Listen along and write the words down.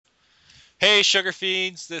Hey,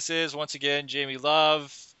 Sugarfiends! This is once again Jamie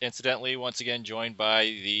Love. Incidentally, once again joined by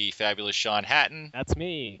the fabulous Shaun Hatton, That's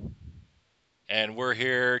me. and we're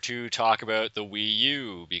here to talk about the Wii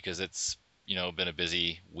U because it's been a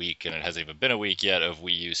busy week, and it hasn't even been a week yet of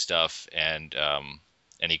Wii U stuff, and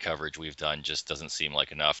any coverage we've done just doesn't seem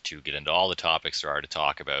like enough to get into all the topics there are to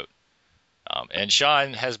talk about. And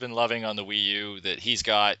Shaun has been loving on the Wii U that he's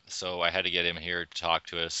got, so I had to get him here to talk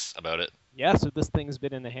to us about it. Yeah, so this thing's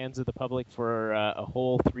been in the hands of the public for a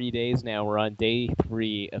whole 3 days now. We're on day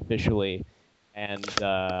three officially, and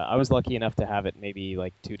I was lucky enough to have it maybe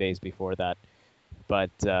like 2 days before that.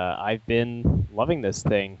 But I've been loving this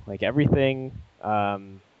thing. Like everything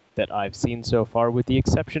that I've seen so far, with the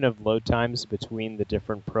exception of load times between the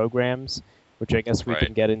different programs, which I guess we Right.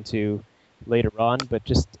 can get into later on. But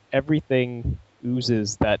just everything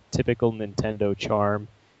oozes that typical Nintendo charm.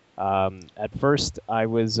 At first, I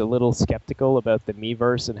was a little skeptical about the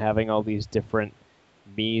Miiverse and having all these different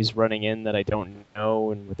Miis running in that I don't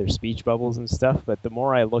know and with their speech bubbles and stuff. But the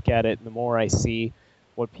more I look at it, the more I see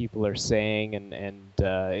what people are saying, and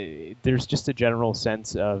there's just a general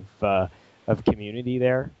sense of community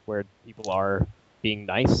there where people are being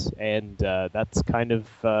nice, and that's kind of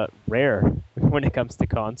rare when it comes to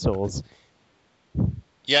consoles.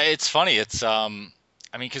 Yeah, it's funny. I mean,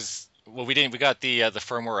 because we got the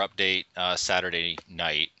firmware update Saturday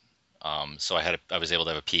night, so I was able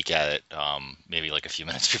to have a peek at it maybe like a few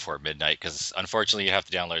minutes before midnight. Because unfortunately, you have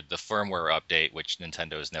to download the firmware update, which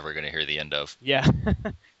Nintendo is never going to hear the end of. Yeah,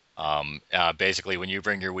 Basically, when you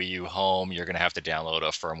bring your Wii U home, you're going to have to download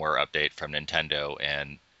a firmware update from Nintendo,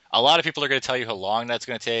 and a lot of people are going to tell you how long that's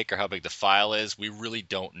going to take or how big the file is. We really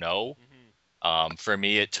don't know. hmm For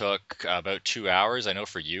me, it took about 2 hours. I know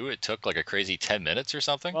for you, it took like a crazy 10 minutes or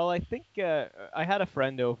something. Well, I think I had a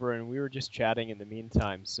friend over and we were just chatting in the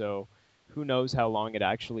meantime, so who knows how long it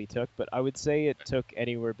actually took, but I would say it took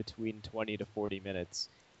anywhere between 20 to 40 minutes.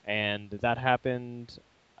 And that happened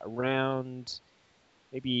around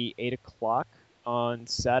maybe 8 o'clock on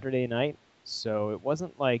Saturday night. So it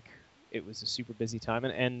wasn't like it was a super busy time,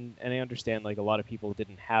 and I understand like a lot of people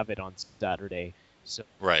didn't have it on Saturday, so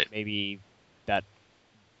Right. maybe that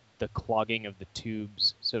the clogging of the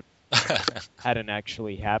tubes so hadn't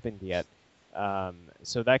actually happened yet.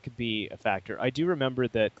 So that could be a factor. I do remember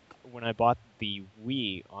that when I bought the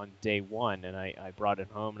Wii on day one and I brought it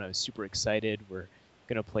home and I was super excited. We're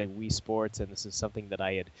going to play Wii Sports, and this is something that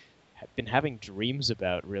I had been having dreams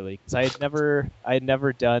about, really, because I had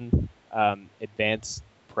never done advanced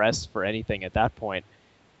press for anything at that point,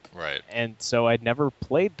 Right. and so I'd never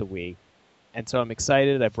played the Wii, and so I'm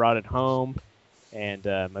excited. I brought it home, and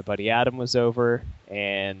my buddy Adam was over,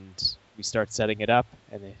 and we start setting it up,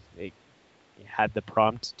 and they had the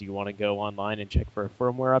prompt, "Do you want to go online and check for a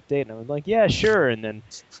firmware update?" And I was like, "Yeah, sure." And then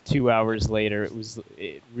 2 hours later,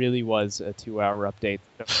 it really was a 2 hour update.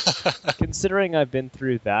 So considering I've been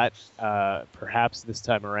through that, perhaps this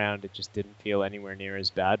time around it just didn't feel anywhere near as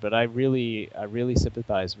bad. But I really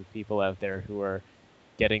sympathize with people out there who are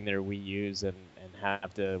getting their Wii U's and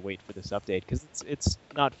have to wait for this update because it's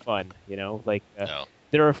not fun, you know. Like No.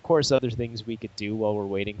 there are of course other things we could do while we're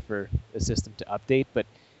waiting for the system to update, but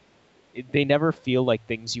they never feel like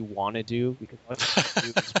things you want to do because all you want to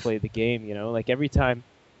do is play the game. You know, like every time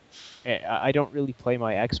I don't really play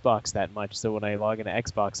my Xbox that much, so when I log into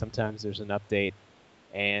Xbox, sometimes there's an update,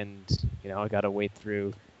 and I got to wait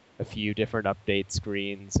through a few different update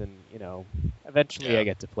screens, and eventually I Yeah.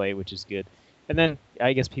 get to play, which is good. And then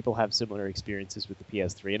I guess people have similar experiences with the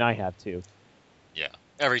PS3, and I have too. Yeah.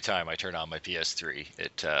 Every time I turn on my PS3,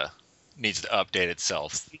 it needs to update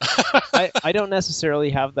itself. I don't necessarily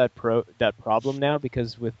have that problem now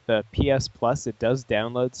because with the PS Plus, it does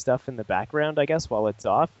download stuff in the background, I guess, while it's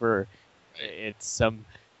off, or Right. it's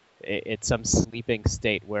some sleeping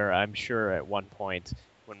state where I'm sure at one point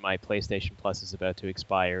when my PlayStation Plus is about to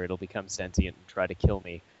expire, it'll become sentient and try to kill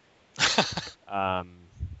me. Um,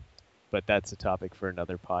 but that's a topic for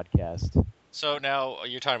another podcast. So now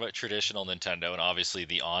you're talking about traditional Nintendo, and obviously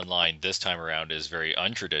the online this time around is very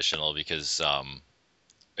untraditional because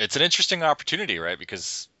it's an interesting opportunity, right?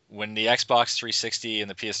 Because when the Xbox 360 and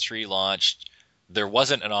the PS3 launched, there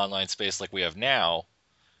wasn't an online space like we have now.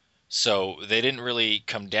 So they didn't really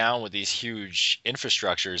come down with these huge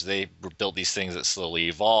infrastructures. They built these things that slowly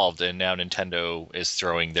evolved, and now Nintendo is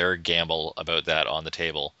throwing their gamble about that on the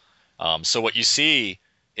table. So what you see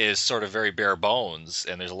is sort of very bare bones,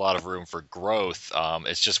 and there's a lot of room for growth.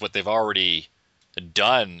 It's just what they've already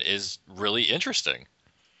done is really interesting.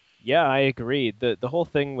 Yeah, I agree. The whole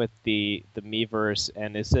thing with the Miiverse,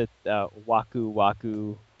 and is it Waku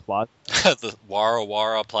Waku Plaza. The Wara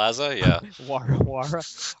Wara Plaza, yeah. Wara Wara.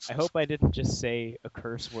 I hope I didn't just say a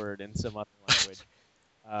curse word in some other language.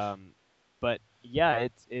 Um, but yeah,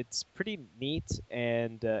 it's pretty neat,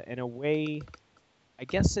 and in a way, I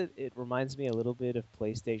guess it reminds me a little bit of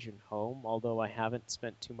PlayStation Home, although I haven't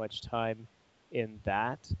spent too much time in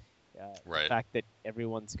that. The Right. fact that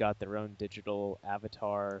everyone's got their own digital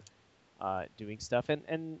avatar doing stuff,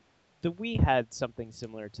 and the Wii had something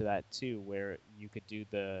similar to that too, where you could do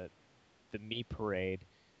the Me Parade,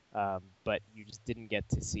 but you just didn't get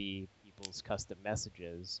to see people's custom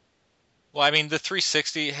messages. Well, I mean, the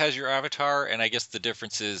 360 has your avatar, and I guess the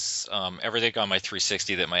difference is everything on my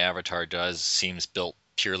 360 that my avatar does seems built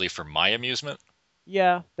purely for my amusement.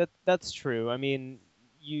 Yeah, that's true. I mean,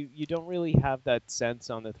 you don't really have that sense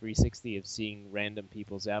on the 360 of seeing random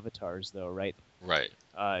people's avatars, though, right? Right.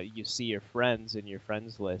 You see your friends in your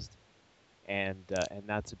friends list, and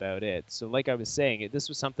that's about it. So, like I was saying, this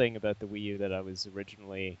was something about the Wii U that I was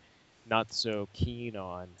originally not so keen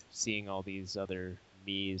on, seeing all these other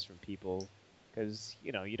me's from people, because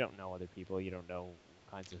you don't know other people, you don't know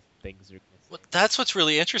what kinds of things they're gonna Well, say. that's what's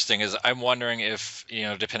really interesting is I'm wondering if,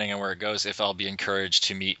 depending on where it goes, if I'll be encouraged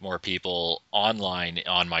to meet more people online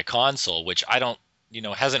on my console, which I don't,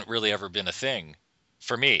 hasn't really ever been a thing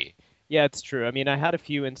for me. Yeah, it's true. I mean, I had a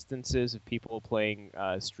few instances of people playing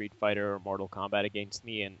Street Fighter or Mortal Kombat against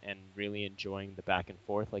me and really enjoying the back and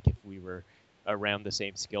forth, like if we were around the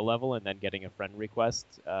same skill level and then getting a friend request.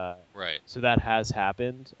 Right. So that has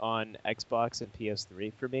happened on Xbox and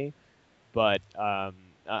PS3 for me, but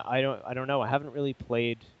I don't know. I haven't really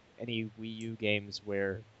played any Wii U games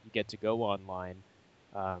where you get to go online.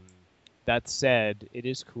 Um, that said, it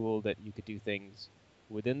is cool that you could do things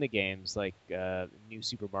within the games, like New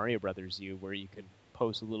Super Mario Brothers U, where you can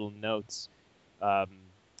post little notes um,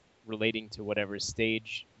 relating to whatever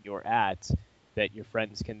stage you're at that your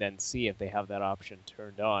friends can then see if they have that option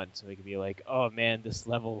turned on. So they can be like, "Oh man, this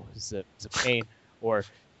level is a pain," or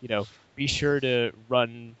be sure to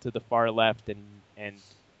run to the far left and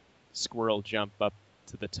squirrel jump up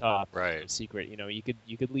to the top for Right. some secret.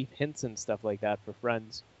 You could leave hints and stuff like that for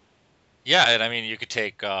friends. Yeah, and I mean, you could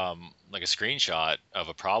take like a screenshot of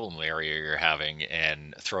a problem area you're having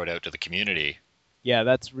and throw it out to the community. Yeah,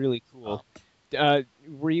 that's really Uh, cool.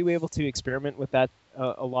 Were you able to experiment with that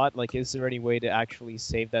a lot? Like, is there any way to actually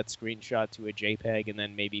save that screenshot to a JPEG and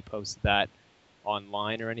then maybe post that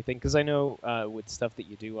online or anything? Because I know with stuff that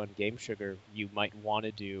you do on Game Sugar, you might want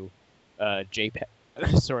to do JPEG.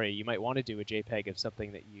 Sorry, you might want to do a JPEG of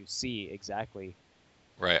something that you see exactly.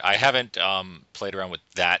 right. I haven't played around with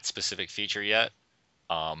that specific feature yet.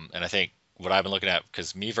 And I think what I've been looking at,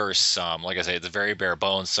 because Miiverse, like I say, it's very bare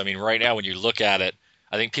bones. So I mean, right now when you look at it,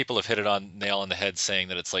 I think people have hit it on nail on the head, saying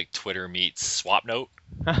that it's like Twitter meets SwapNote.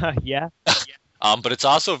 Yeah, But it's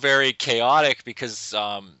also very chaotic because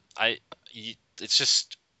it's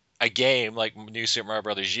just a game like New Super Mario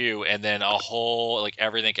Brothers U, and then a whole like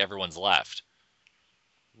everything everyone's left,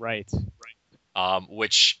 right.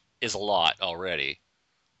 which is a lot already.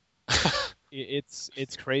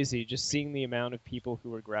 It's crazy just seeing the amount of people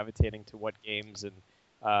who are gravitating to what games.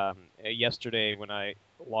 And yesterday when I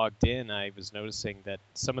logged in, I was noticing that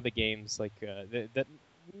some of the games like that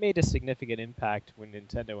made a significant impact when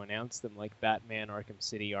Nintendo announced them, like Batman Arkham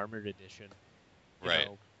City Armored Edition. You Right.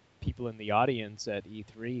 know, people in the audience at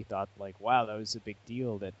E3 thought like, "Wow, that was a big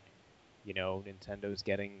deal that Nintendo's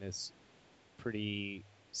getting this pretty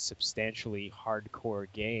substantially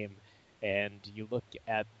hardcore game." And you look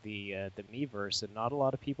at the Miiverse, and not a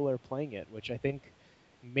lot of people are playing it, which I think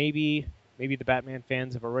maybe the Batman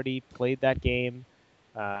fans have already played that game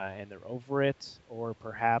and they're over it, or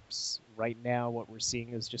perhaps right now what we're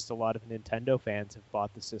seeing is just a lot of Nintendo fans have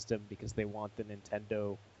bought the system because they want the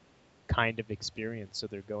Nintendo kind of experience, so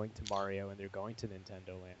they're going to Mario and they're going to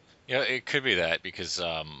Nintendo Land. Yeah, it could be that because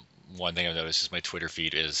one thing I've noticed is my Twitter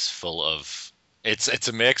feed is full of it's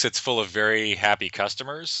a mix. It's full of very happy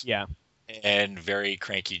customers Yeah, and very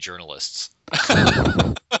cranky journalists.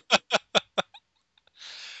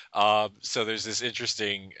 So there's this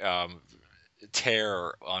interesting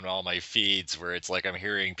tear on all my feeds where it's like I'm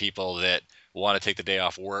hearing people that want to take the day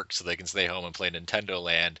off work so they can stay home and play Nintendo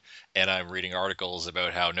Land, and I'm reading articles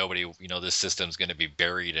about how nobody, this system's going to be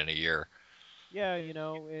buried in a year. yeah,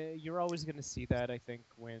 you're always going to see that. I think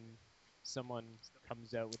when someone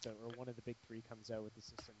comes out with or one of the big three comes out with the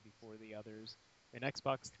system before the others. And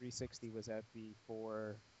Xbox 360 was out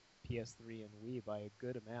before PS3 and Wii by a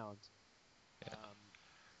good amount. Um,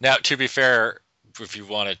 Now, to be fair, if you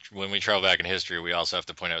want to, when we travel back in history, we also have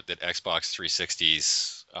to point out that Xbox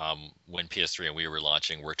 360s, when PS3 and Wii were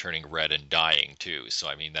launching, were turning red and dying too. So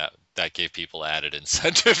I mean that gave people added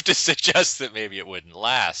incentive to suggest that maybe it wouldn't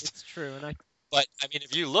last. It's true, and I But I mean,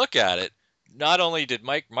 if you look at it, not only did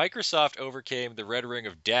Microsoft overcame the red ring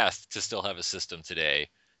of death to still have a system today,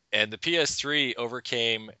 and the PS3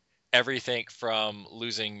 overcame everything from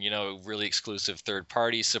losing, really exclusive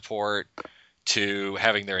third-party support to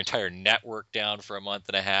having their entire network down for a month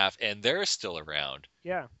and a half, and they're still around.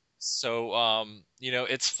 yeah. So,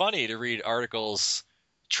 it's funny to read articles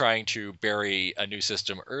trying to bury a new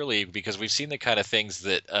system early because we've seen the kind of things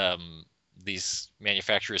that these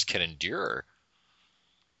manufacturers can endure.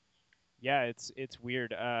 Yeah, it's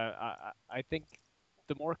weird. I think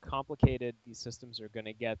the more complicated these systems are going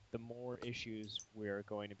to get, the more issues we're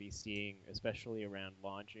going to be seeing, especially around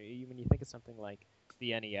launch. When you think of something like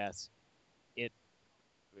the NES, it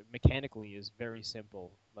mechanically is very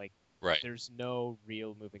simple. Like, Right. there's no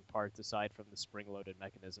real moving parts aside from the spring-loaded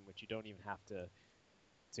mechanism, which you don't even have to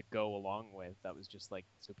go along with. That was just like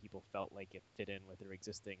so people felt like it fit in with their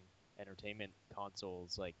existing entertainment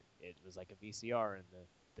consoles. Like it was like a VCR, and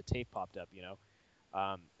the tape popped up.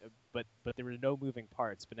 Um, but there were no moving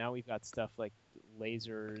parts. But now we've got stuff like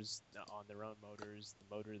lasers on their own motors,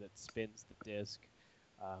 the motor that spins the disc.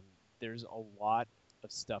 Um, there's a lot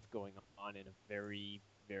of stuff going on in a very,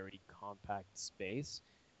 very compact space.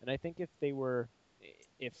 And I think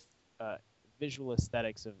if uh, visual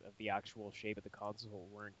aesthetics of the actual shape of the console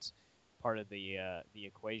weren't part of the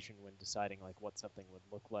equation when deciding like what something would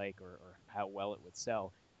look like or how well it would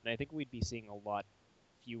sell, and I think we'd be seeing a lot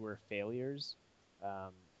fewer failures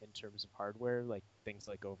in terms of hardware, like things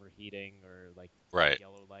like overheating or like Right.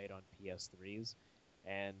 yellow light on PS3s,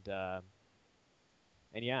 and um,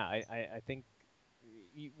 and yeah, I think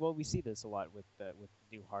well we see this a lot with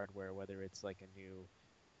new hardware, whether it's like a new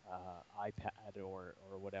iPad or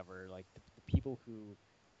whatever. Like the people who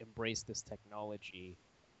embrace this technology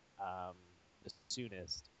um, the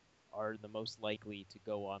soonest are the most likely to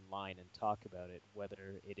go online and talk about it,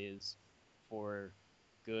 whether it is for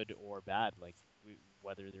good or bad. Like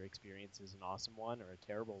whether their experience is an awesome one or a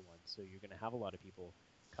terrible one. So you're going to have a lot of people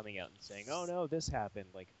coming out and saying, "Oh no, this happened."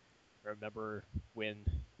 Like remember when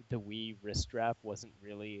the Wii wrist strap wasn't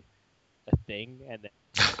really a thing, and then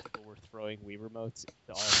people were throwing Wii remotes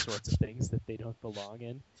into all sorts of things that they don't belong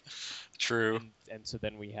in, True. and so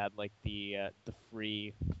then we had like the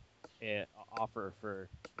free offer for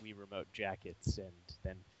Wii remote jackets, and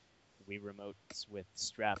then Wii remotes with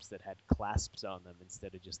straps that had clasps on them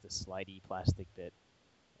instead of just a slidey plastic bit,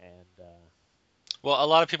 and Well, a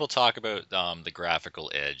lot of people talk about the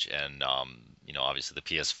graphical edge, and obviously the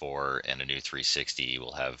PS4 and a new 360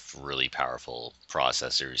 will have really powerful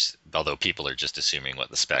processors. Although people are just assuming what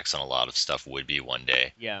the specs on a lot of stuff would be one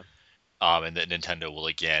day, yeah, and that Nintendo will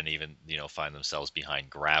again even find themselves behind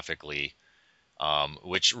graphically,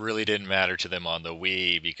 which really didn't matter to them on the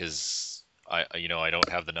Wii because I don't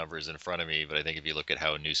have the numbers in front of me, but I think if you look at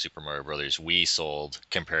how New Super Mario Brothers Wii sold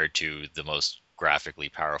compared to the most graphically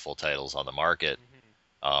powerful titles on the market, hmm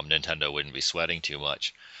Nintendo wouldn't be sweating too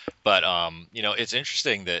much. But it's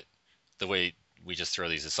interesting that the way we just throw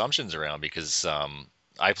these assumptions around because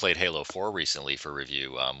I played Halo 4 recently for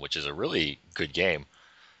review, which is a really good game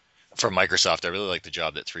from Microsoft. I really like the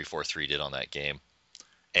job that 343 did on that game.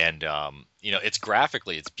 And it's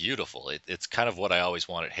graphically, it's beautiful. It's kind of what I always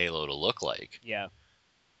wanted Halo to look like. yeah,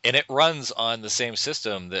 And it runs on the same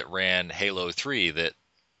system that ran Halo 3, that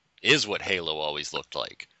is what Halo always looked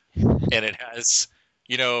like. And it has,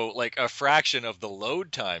 like a fraction of the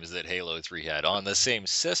load times that Halo 3 had on the same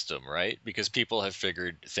system, right? Because people have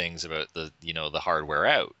figured things about the hardware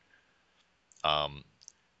out. Um,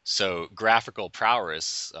 So graphical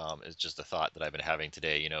prowess is just a thought that I've been having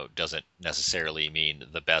today. Doesn't necessarily mean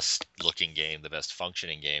the best looking game, the best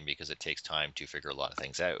functioning game, because it takes time to figure a lot of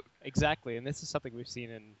things out. exactly. And this is something we've seen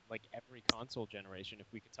in like every console generation. If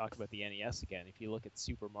we could talk about the NES again, if you look at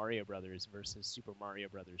Super Mario Brothers versus Super Mario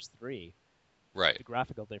Brothers 3, Right. the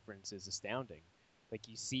graphical difference is astounding. Like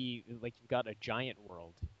you see, like you've got a giant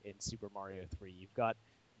world in Super Mario 3. You've got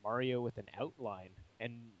Mario with an outline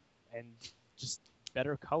and just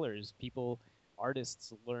better colors.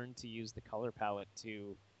 Artists learn to use the color palette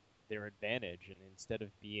to their advantage, and instead of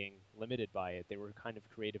being limited by it, they were kind of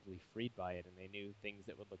creatively freed by it, and they knew things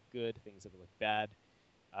that would look good, things that would look bad.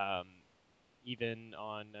 Um, Even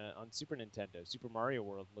on Super Nintendo, Super Mario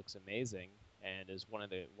World looks amazing and is one of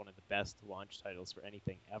the best launch titles for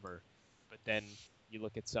anything ever. But then you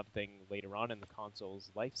look at something later on in the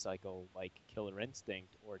console's life cycle, like Killer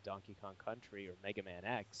Instinct or Donkey Kong Country or Mega Man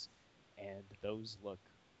X, and those look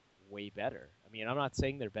way better. I mean, I'm not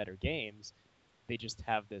saying they're better games; they just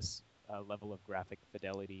have this level of graphic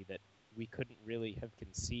fidelity that we couldn't really have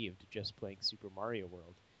conceived just playing Super Mario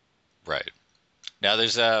World. Right. Now,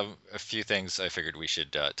 there's a few things I figured we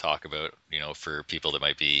should talk about, for people that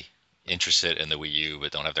might be interested in the Wii U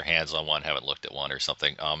but don't have their hands on one, haven't looked at one or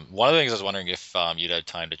something. One of the things I was wondering if you'd had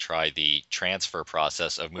time to try the transfer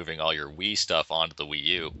process of moving all your Wii stuff onto the Wii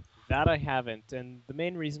U. That I haven't, and the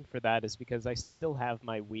main reason for that is because I still have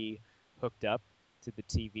my Wii hooked up to the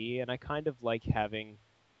TV, and I kind of like having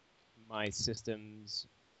my systems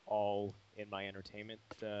all in my entertainment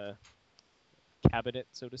cabinet,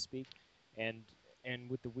 so to speak. And and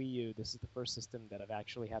with the Wii U, this is the first system that I've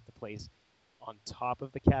actually had to place on top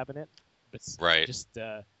of the cabinet, but Right. just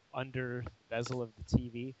under the bezel of the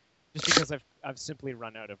TV, just because I've simply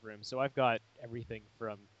run out of room. So I've got everything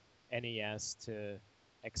from NES to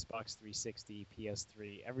Xbox 360,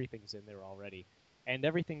 PS3, everything's in there already, and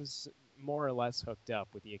everything's more or less hooked up,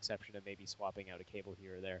 with the exception of maybe swapping out a cable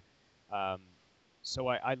here or there. Um, so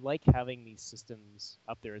I like having these systems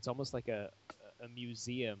up there. It's almost like a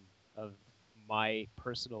museum of my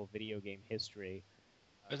personal video game history.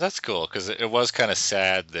 That's cool because it was kind of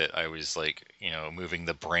sad that I was like, moving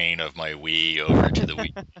the brain of my Wii over to the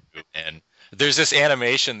Wii U. And there's this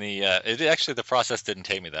animation. The process didn't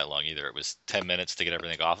take me that long either. It was 10 minutes to get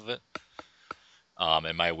everything off of it.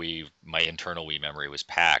 And my internal Wii memory was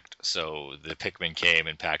packed. So the Pikmin came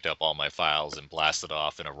and packed up all my files and blasted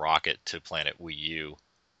off in a rocket to Planet Wii U.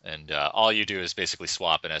 And all you do is basically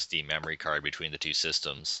swap an SD memory card between the two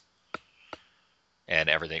systems, and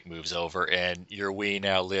everything moves over. And your Wii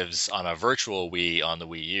now lives on a virtual Wii on the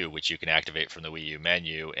Wii U, which you can activate from the Wii U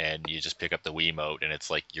menu, and you just pick up the Wii Wiimote, and it's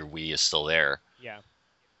like your Wii is still there. Yeah,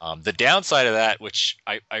 The downside of that, which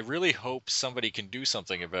I really hope somebody can do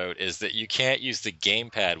something about, is that you can't use the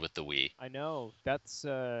gamepad with the Wii. I know that's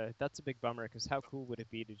a big bummer, because how cool would it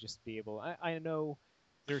be to just be able? I know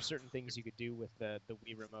there are certain things you could do with the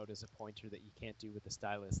Wii remote as a pointer that you can't do with the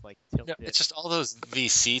stylus, like tilt No, it. it's just all those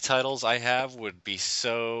VC titles I have would be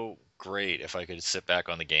so great if I could sit back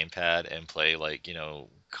on the gamepad and play, like,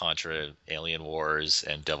 Contra, Alien Wars,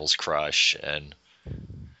 and Devil's Crush. And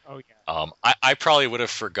Oh yeah. I probably would have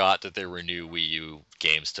forgot that there were new Wii U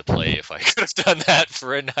games to play if I could have done that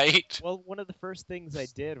for a night. Well, one of the first things I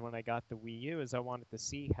did when I got the Wii U is I wanted to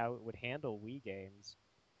see how it would handle Wii games,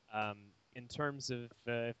 um, in terms of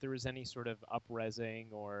if there was any sort of upresing,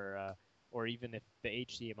 or even if the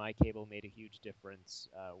HDMI cable made a huge difference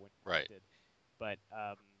when Right. connected. But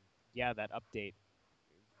yeah, that update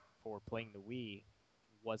for playing the Wii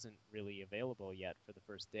wasn't really available yet for the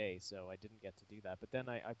first day, so I didn't get to do that. But then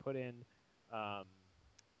I put in um,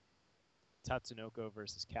 Tatsunoko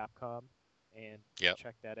versus Capcom and Yep.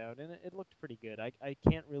 checked that out, and it looked pretty good. I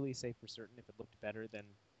can't really say for certain if it looked better than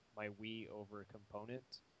my Wii over a component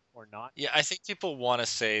or not. Yeah, I think people want to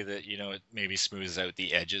say that, it maybe smooths out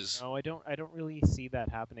the edges. No, I don't really see that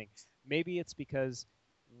happening. Maybe it's because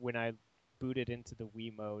when I booted into the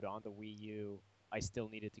Wii mode on the Wii U, I still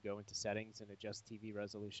needed to go into settings and adjust TV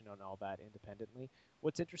resolution and all that independently.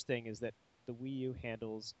 What's interesting is that the Wii U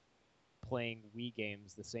handles playing Wii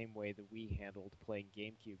games the same way the Wii handled playing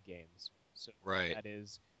GameCube games. So Right. that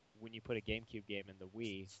is, when you put a GameCube game in the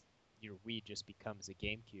Wii, your Wii just becomes a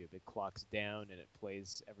GameCube. It clocks down and it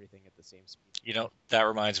plays everything at the same speed. That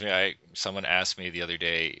reminds me, someone asked me the other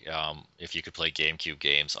day if you could play GameCube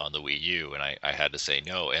games on the Wii U, and I had to say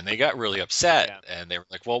no, and they got really upset, Yeah. and they were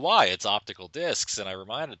like, "Well, why? It's optical discs." And I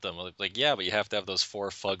reminded them, like, "Yeah, but you have to have those four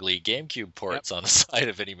fugly GameCube Yep. ports on the side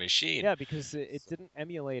of any machine." Yeah, because it didn't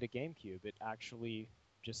emulate a GameCube. It actually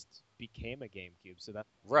just became a GameCube. So that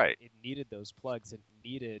Right. it needed those plugs. It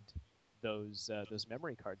needed those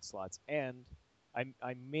memory card slots. And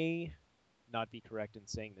I may not be correct in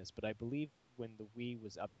saying this, but I believe when the Wii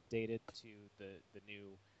was updated to the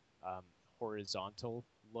new um, horizontal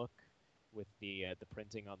look with the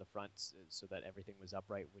printing on the front, so that everything was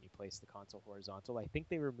upright when you placed the console horizontal, I think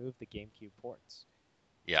they removed the GameCube ports.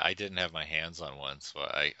 Yeah, I didn't have my hands on one, so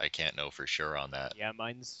I can't know for sure on that. Yeah,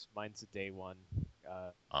 mine's a day one,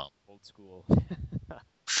 uh, Um, old school.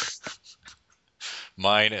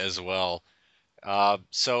 Mine as well.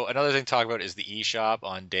 So another thing to talk about is the eShop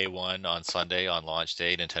on day one on Sunday on launch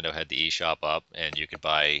day. Nintendo had the eShop up, and you could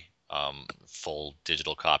buy full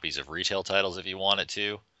digital copies of retail titles if you wanted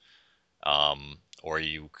to. Or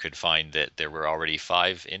you could find that there were already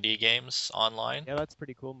 5 indie games online. Yeah, that's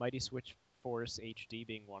pretty cool. Mighty Switch Force HD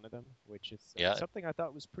being one of them, which is Yeah, something I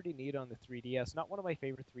thought was pretty neat on the 3DS. Not one of my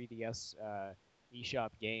favorite 3DS eShop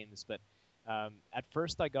games, but at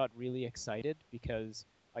first I got really excited because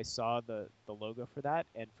I saw the logo for that,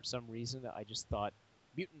 and for some reason I just thought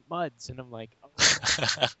Mutant Muds, and I'm like, oh,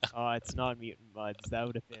 oh, it's not Mutant Muds. That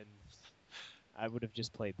would have been I would have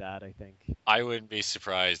just played that, I think. I wouldn't be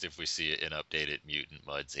surprised if we see an updated Mutant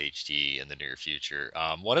Mudds HD in the near future.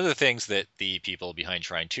 One of the things that the people behind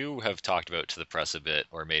Shrine 2 have talked about to the press a bit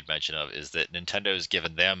or made mention of is that Nintendo's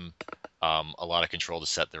given them a lot of control to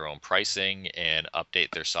set their own pricing and update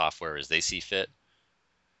their software as they see fit.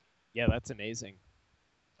 Yeah, that's amazing.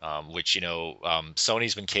 Which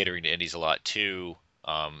Sony's been catering to indies a lot too,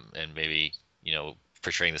 and maybe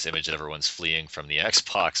portraying this image that everyone's fleeing from the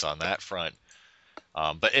Xbox on that front.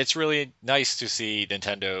 But it's really nice to see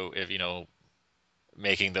Nintendo, if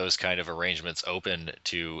making those kind of arrangements open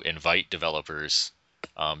to invite developers,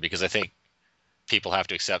 because I think people have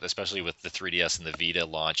to accept, especially with the 3DS and the Vita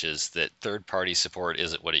launches, that third-party support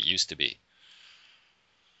isn't what it used to be.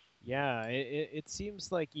 Yeah, it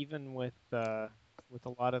seems like even with a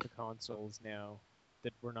lot of the consoles now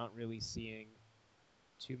that we're not really seeing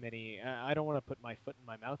too many. I don't want to put my foot in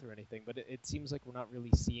my mouth or anything, but it seems like we're not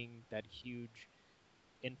really seeing that huge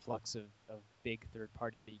influx of big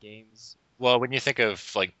third-party games. Well, when you think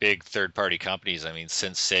of like big third-party companies, I mean,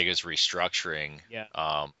 since Sega's restructuring, Yeah,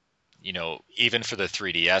 even for the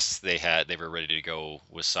 3DS, they were ready to go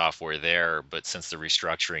with software there, but since the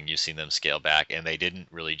restructuring, you've seen them scale back, and they didn't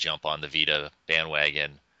really jump on the Vita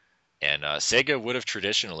bandwagon. And Sega would have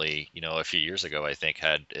traditionally, a few years ago, I think,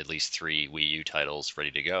 had at least three Wii U titles ready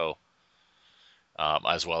to go,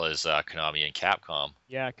 as well as Konami and Capcom.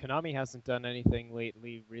 yeah. Konami hasn't done anything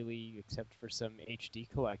lately, really, except for some HD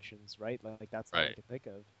collections, right? Like that's all I Right. can think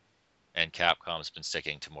of. And Capcom's been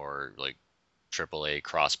sticking to more like AAA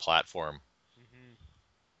cross-platform.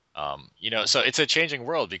 Hmm. So it's a changing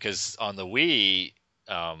world because on the Wii,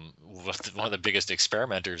 one of the biggest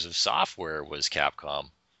experimenters of software was Capcom.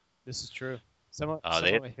 This is true. Some Uh, some of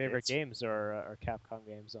they, my favorite games are Capcom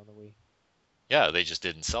games on the Wii. yeah, they just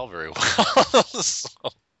didn't sell very well. So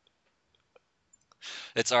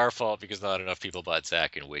it's our fault because not enough people bought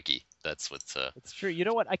Zack and Wiki. That's what's It's true. You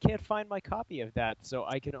know what? I can't find my copy of that, so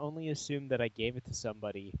I can only assume that I gave it to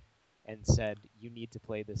somebody and said, "You need to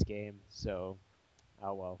play this game." So,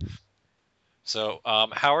 oh well. so.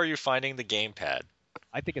 How are you finding the gamepad?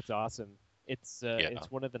 I think it's awesome. Yeah,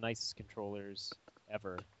 It's one of the nicest controllers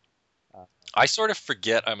ever. Uh, I sort of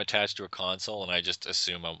forget I'm attached to a console, and I just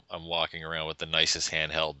assume I'm walking around with the nicest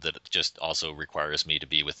handheld that just also requires me to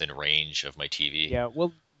be within range of my TV. yeah.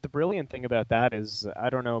 Well, the brilliant thing about that is, I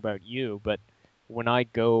don't know about you, but when I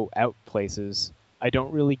go out places, I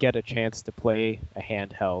don't really get a chance to play a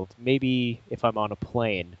handheld. Maybe if I'm on a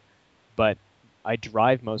plane, but I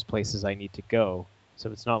drive most places I need to go,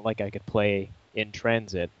 so it's not like I could play in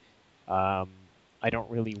transit. Um, I don't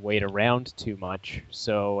really wait around too much,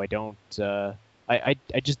 so I don't. I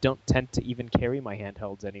just don't tend to even carry my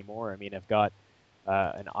handhelds anymore. I mean, I've got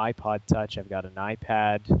an iPod Touch, I've got an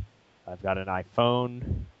iPad, I've got an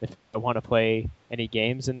iPhone. If I want to play any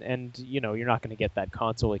games, and you're not going to get that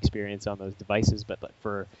console experience on those devices, but like,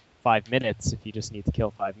 for 5 minutes, if you just need to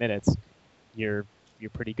kill 5 minutes, you're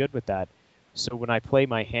you're pretty good with that. So when I play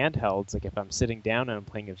my handhelds, like if I'm sitting down and I'm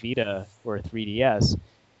playing a Vita or a 3DS,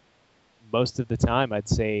 most of the time I'd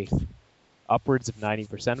say upwards of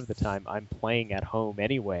 90% of the time I'm playing at home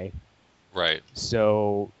anyway. Right.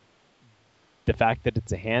 So the fact that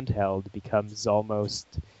it's a handheld becomes almost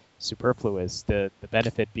superfluous. The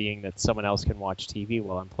benefit being that someone else can watch TV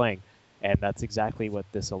while I'm playing, and that's exactly what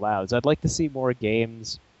this allows. I'd like to see more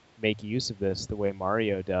games make use of this the way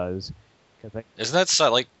Mario does, because Isn't that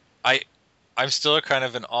so, like I I'm still kind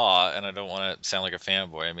of in awe, and I don't want to sound like a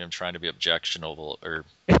fanboy. I mean, I'm trying to be objectionable or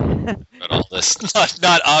I about all this,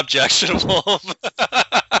 not objectionable.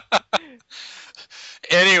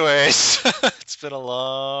 Anyways, it's been a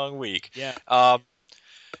long week. yeah, Um,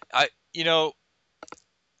 I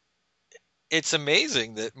it's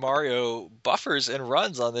amazing that Mario buffers and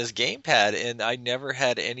runs on this gamepad, and I never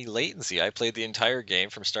had any latency. I played the entire game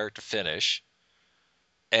from start to finish,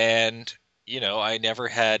 and I never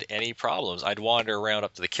had any problems. I'd wander around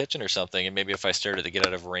up to the kitchen or something, and maybe if I started to get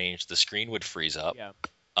out of range, the screen would freeze up. yeah.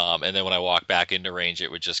 And then when I walk back into range,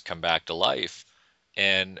 it would just come back to life.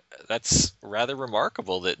 And that's rather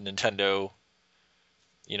remarkable that Nintendo,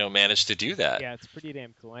 managed to do that. Yeah, it's pretty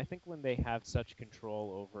damn cool. I think when they have such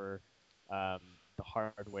control over the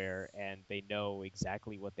hardware and they know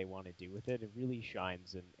exactly what they want to do with it, it really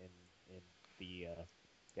shines in the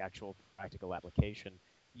actual practical application.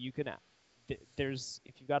 You can there's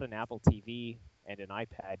if you've got an Apple TV and an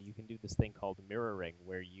iPad, you can do this thing called mirroring,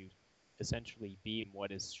 where you essentially beam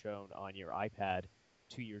what is shown on your iPad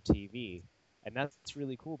to your TV, and that's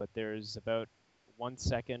really cool. But there's about 1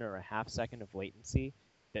 second or a half second of latency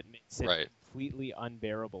that makes it Right. completely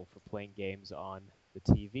unbearable for playing games on the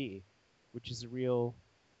TV, which is a real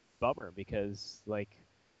bummer because like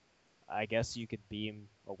I guess you could beam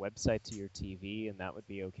a website to your TV and that would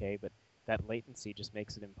be okay, but that latency just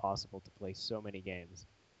makes it impossible to play so many games.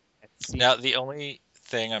 And see, Now, the only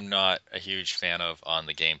thing I'm not a huge fan of on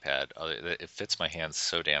the gamepad, it fits my hands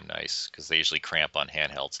so damn nice because they usually cramp on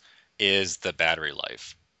handhelds, is the battery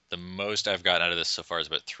life. The most I've gotten out of this so far is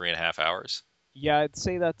about 3.5 hours. yeah, I'd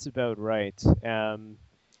say that's about right.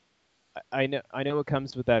 I know it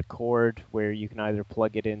comes with that cord where you can either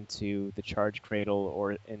plug it into the charge cradle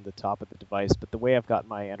or in the top of the device. But the way I've got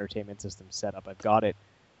my entertainment system set up, I've got it.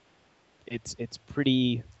 It's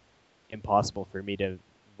pretty impossible for me to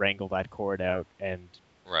wrangle that cord out and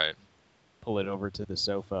Right. pull it over to the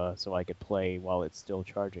sofa so I could play while it's still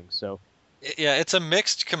charging. So Yeah, it's a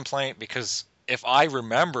mixed complaint because if I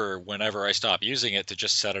remember whenever I stop using it to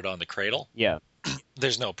just set it on the cradle, yeah,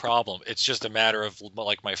 there's no problem. It's just a matter of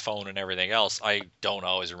like my phone and everything else. I don't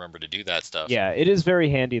always remember to do that stuff. yeah, it is very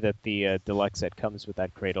handy that the deluxe set comes with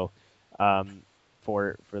that cradle um,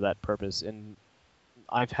 for that purpose. And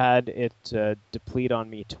I've had it deplete on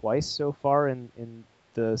me twice so far in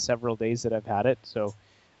the several days that I've had it. So,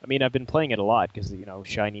 I mean, I've been playing it a lot because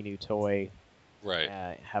shiny new toy. Right.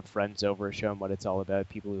 Have friends over, show them what it's all about.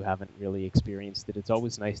 People who haven't really experienced it. It's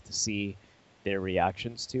always nice to see their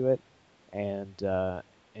reactions to it. And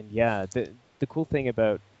yeah, the cool thing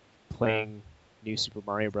about playing New Super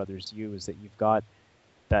Mario Brothers U is that you've got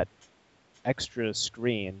that extra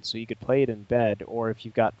screen, so you could play it in bed, or if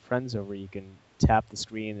you've got friends over, you can tap the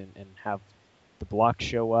screen and have the blocks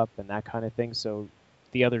show up and that kind of thing. So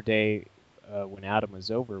the other day, when Adam was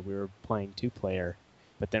over, we were playing two-player,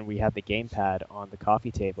 but then we had the gamepad on the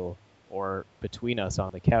coffee table or between us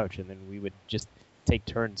on the couch, and then we would just take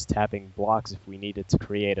turns tapping blocks if we needed to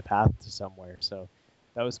create a path to somewhere. So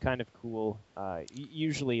that was kind of cool.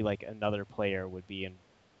 Usually, like another player would be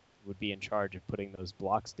in charge of putting those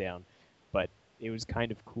blocks down, but it was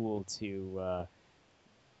kind of cool to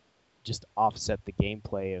just offset the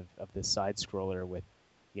gameplay of this side scroller with,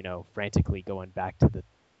 frantically going back to the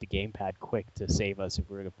gamepad quick to save us if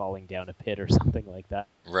we were falling down a pit or something like that.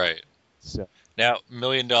 Right. So Now, $1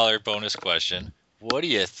 million bonus question. What do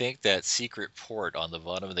you think that secret port on the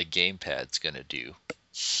bottom of the gamepad's gonna do?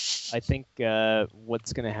 I think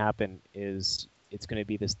what's going to happen is it's going to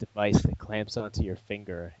be this device that clamps onto your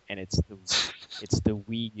finger, and it's the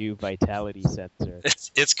Wii U vitality sensor.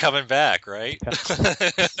 It's coming back, It's right?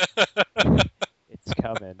 coming. It's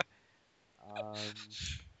coming. Um,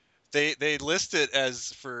 They list it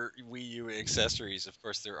as for Wii U accessories. Of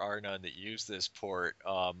course, there are none that use this port,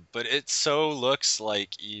 but it so looks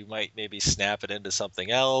like you might maybe snap it into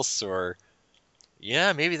something else, or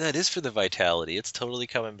yeah, maybe that is for the vitality. It's totally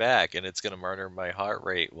coming back, and it's gonna monitor my heart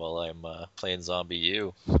rate while I'm playing Zombie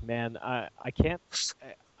U. Man, I can't.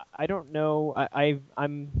 I don't know.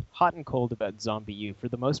 I'm hot and cold about Zombie U. For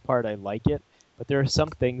the most part, I like it, but there are some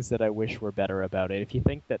things that I wish were better about it. If you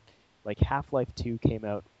think that like Half-Life 2 came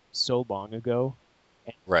out so long ago,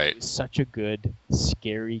 and it Right. was such a good,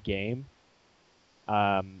 scary game,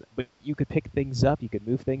 but you could pick things up, you could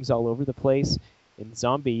move things all over the place. In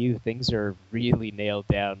Zombie U, things are really nailed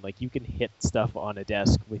down. Like you can hit stuff on a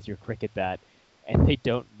desk with your cricket bat, and they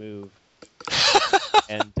don't move.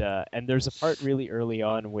 And there's a part really early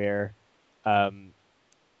on where um,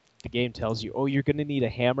 the game tells you, "Oh, you're going to need a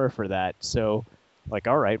hammer for that." So, like,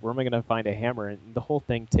 all right, where am I going to find a hammer? And the whole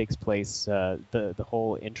thing takes place. The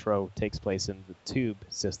whole intro takes place in the tube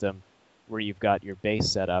system, where you've got your base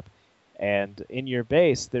set up, and in your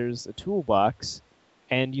base there's a toolbox,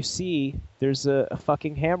 and you see there's a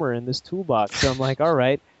fucking hammer in this toolbox. So I'm like, all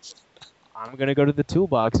right, I'm gonna go to the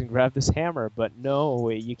toolbox and grab this hammer, but no,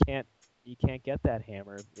 you can't. You can't get that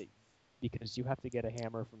hammer because you have to get a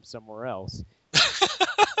hammer from somewhere else.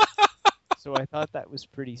 So I thought that was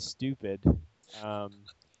pretty stupid, um,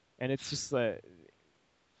 and it's just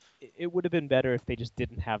it would have been better if they just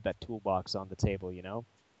didn't have that toolbox on the table, you know?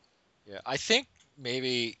 Yeah, I think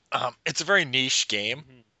maybe it's a very niche game,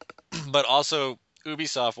 Mhm. but also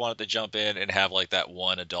Ubisoft wanted to jump in and have like that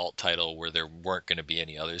one adult title where there weren't going to be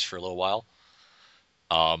any others for a little while.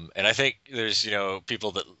 And I think there's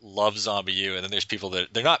people that love Zombie U, and then there's people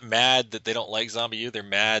that they're not mad that they don't like Zombie U. They're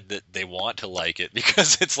mad that they want to like it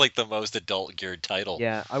because it's like the most adult geared title.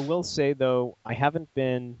 Yeah, I will say though, I haven't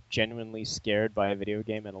been genuinely scared by a video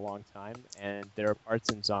game in a long time, and there are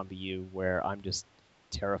parts in Zombie U where I'm just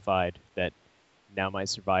terrified that now my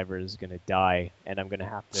survivor is going to die, and I'm going to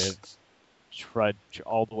have to trudge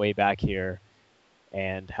all the way back here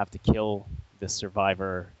and have to kill the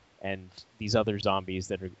survivor and these other zombies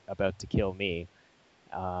that are about to kill me,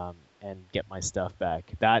 and get my stuff back.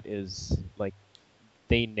 That is like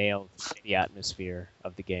they nailed the atmosphere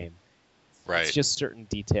of the game. It's Right. just certain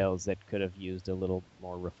details that could have used a little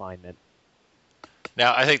more refinement.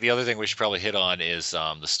 Now, I think the other thing we should probably hit on is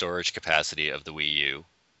the storage capacity of the Wii U.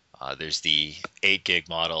 There's the 8 gig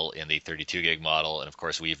model and the 32 gig model, and of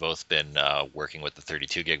course we've both been working with the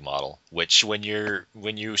 32 gig model, which when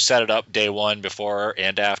you set it up day one before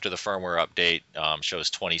and after the firmware update shows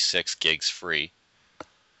 26 gigs free.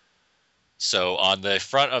 So on the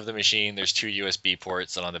front of the machine, there's two USB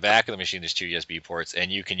ports, and on the back of the machine, there's two USB ports,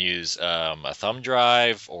 and you can use a thumb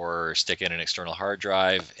drive or stick in an external hard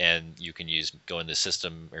drive, and you can go into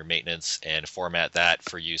system or maintenance and format that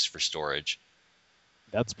for use for storage.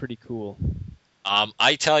 That's pretty cool.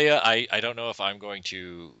 I tell you, I don't know if I'm going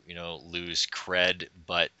to lose cred,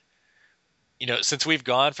 but since we've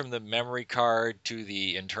gone from the memory card to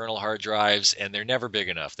the internal hard drives, and they're never big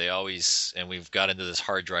enough, and we've got into this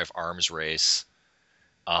hard drive arms race.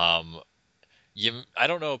 Um, I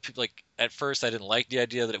don't know. Like at first, I didn't like the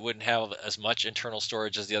idea that it wouldn't have as much internal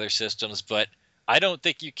storage as the other systems, but I don't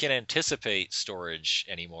think you can anticipate storage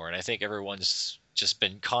anymore. And I think everyone's just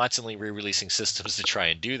been constantly re-releasing systems to try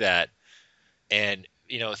and do that. And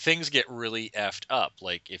things get really effed up.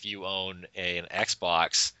 Like if you own an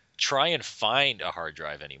Xbox, try and find a hard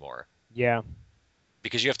drive anymore Yeah,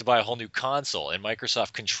 because you have to buy a whole new console, and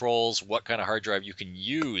Microsoft controls what kind of hard drive you can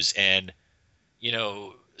use, and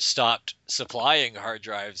stopped supplying hard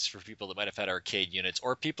drives for people that might have had arcade units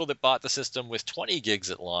or people that bought the system with 20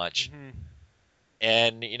 gigs at launch. hmm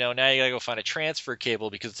And, now you got to go find a transfer cable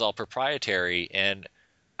because it's all proprietary. And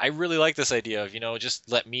I really like this idea of,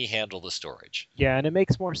 just let me handle the storage. yeah, and it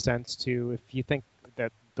makes more sense too if you think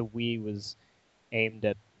that the Wii was aimed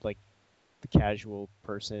at like the casual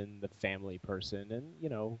person, the family person,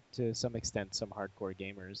 and to some extent some hardcore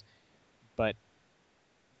gamers. But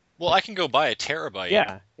Well, I can go buy a terabyte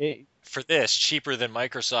yeah, for this cheaper than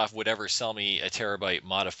Microsoft would ever sell me a terabyte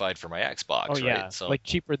modified for my oh Xbox, right? yeah, So like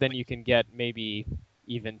cheaper than you can get maybe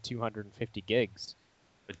even 250 gigs.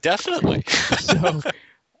 definitely. So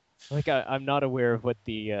like I'm not aware of what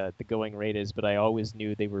the going rate is, but I always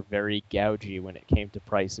knew they were very gougy when it came to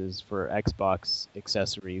prices for Xbox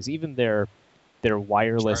accessories. Even their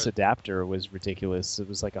wireless adapter was ridiculous. It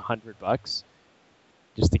was like $100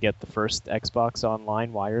 just to get the first Xbox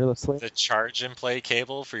online wirelessly. The charge and play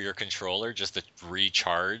cable for your controller, just to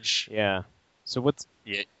recharge. Yeah. So what's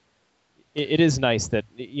Yeah, it is nice that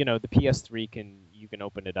the PS3 you can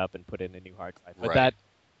open it up and put in a new hard drive, but right.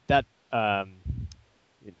 that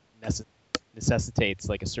it necessitates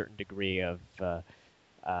like a certain degree of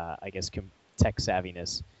I guess tech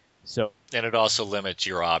savviness. So And it also limits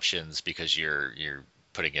your options because you're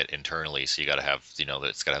putting it internally, so you got to have that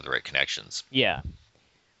it's got to have the right connections. yeah,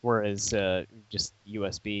 whereas just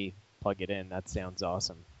USB plug it in, that sounds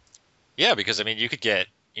awesome. Yeah, because I mean, you could get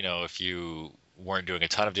if you weren't doing a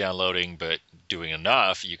ton of downloading but doing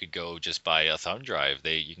enough, you could go just buy a thumb drive.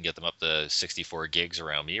 You can get them up to 64 gigs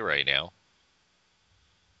around me right now,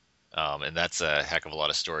 and that's a heck of a lot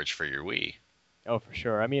of storage for your Wii. Oh, for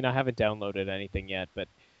sure. I mean, I haven't downloaded anything yet, but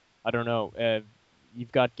I don't know.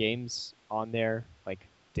 You've got games on there like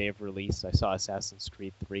day of release. I saw Assassin's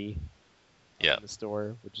Creed 3 Yeah. in the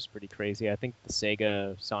store, which is pretty crazy. I think the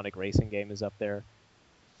Sega Sonic Racing game is up there.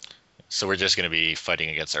 So we're just going to be fighting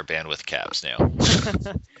against our bandwidth caps now.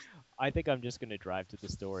 I think I'm just gonna drive to the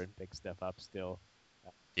store and pick stuff up still.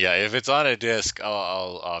 Yeah, if it's on a disc,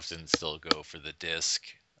 I'll often still go for the disc.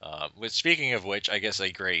 Which, speaking of which, I guess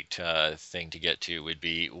a great thing to get to would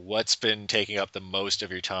be what's been taking up the most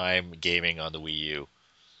of your time gaming on the Wii U.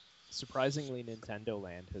 Surprisingly, Nintendo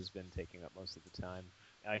Land has been taking up most of the time.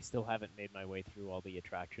 I still haven't made my way through all the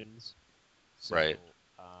attractions, so Right.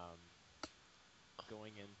 um,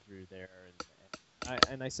 going in through there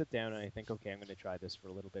and I sit down and I think, okay, I'm going to try this for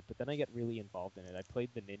a little bit, but then I get really involved in it. I played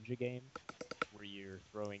the ninja game where you're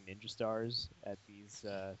throwing ninja stars at these.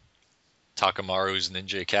 Takamaru's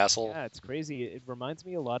Ninja Castle. Yeah, it's crazy. It reminds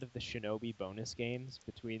me a lot of the Shinobi bonus games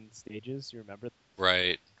between stages. You remember?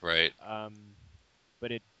 Right, right. Um,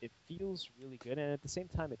 but it feels really good, and at the same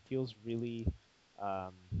time, it feels really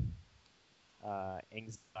um,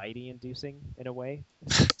 anxiety-inducing in a way.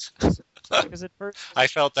 Because at first, I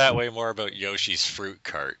felt that way more about Yoshi's Fruit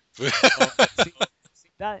Cart. oh, see,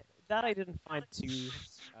 that I didn't find too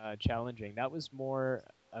challenging. That was more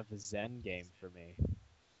of a Zen game for me.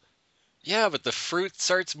 Yeah, but the fruit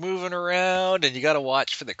starts moving around, and you got to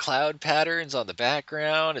watch for the cloud patterns on the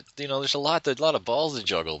background. There's a lot of balls to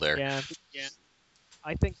juggle there. Yeah,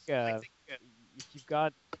 I think if you've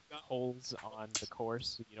got holes on the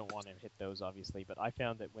course, you don't want to hit those, obviously. But I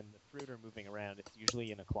found that when the fruit are moving around, it's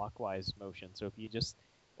usually in a clockwise motion. So if you just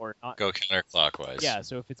or not. Go counterclockwise. Yeah,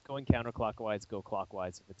 so if it's going counterclockwise, go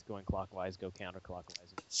clockwise. If it's going clockwise, go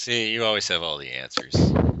counterclockwise. See, you always have all the answers.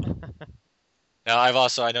 Now,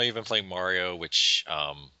 I know you've been playing Mario, which,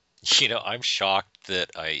 I'm shocked that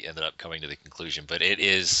I ended up coming to the conclusion, but it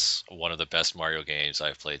is one of the best Mario games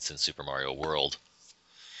I've played since Super Mario World.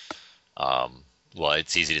 Um, well,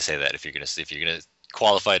 it's easy to say that if you're gonna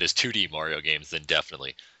qualify it as 2D Mario games, then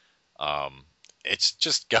definitely. Um, it's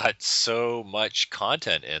just got so much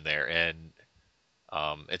content in there, and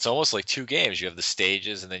it's almost like two games. You have the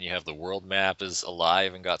stages, and then you have the world map is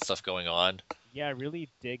alive and got stuff going on. Yeah, I really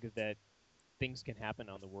dig that things can happen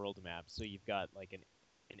on the world map. So you've got like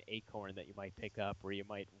an acorn that you might pick up, or you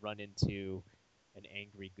might run into an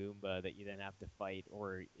angry Goomba that you then have to fight,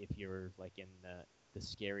 or if you're like in the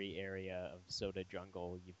scary area of Soda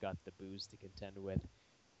Jungle, you've got the booze to contend with.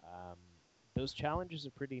 Um, those challenges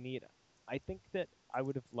are pretty neat. I think that I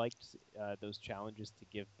would have liked those challenges to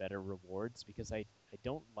give better rewards because I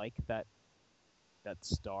don't like that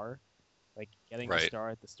star. Like getting the Right. star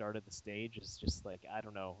at the start of the stage is just like I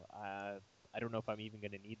don't know. I don't know if I'm even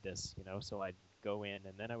going to need this, you know. So I'd go in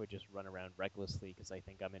and then I would just run around recklessly because I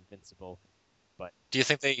think I'm invincible. But Do you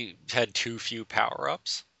think they had too few power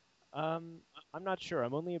ups? um, I'm not sure.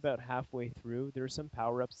 I'm only about halfway through. There are some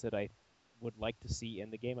power ups that I would like to see in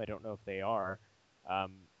the game. I don't know if they are,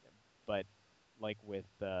 um, but like with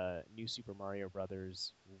New Super Mario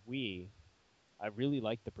Brothers Wii, I really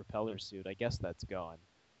like the propeller suit. I guess that's gone.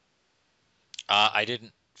 I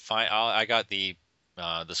didn't find. I got the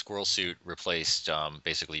squirrel suit replaced.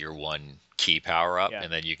 Basically, your one key power up, Yeah,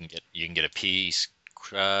 and then you can get a P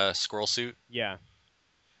squirrel suit yeah.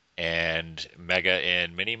 and mega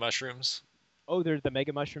and mini mushrooms. Oh, there the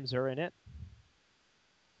Mega Mushrooms are in it,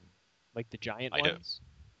 like the giant I don't. ones.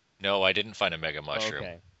 No, I didn't find a mega Oh, mushroom.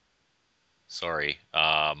 okay. Sorry.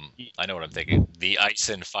 Y- I know what I'm thinking. The ice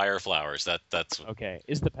and fire flowers. That's Okay.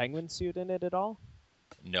 Is the penguin suit in it at all?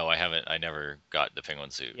 no. I haven't. I never got the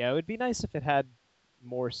penguin suit. Yeah, it would be nice if it had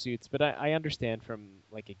more suits, but I understand from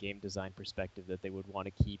like a game design perspective that they would want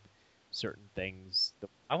to keep certain things.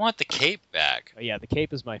 I want the cape back. Oh, yeah, the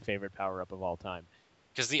cape is my favorite power up of all time.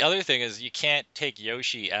 Because the other thing is, you can't take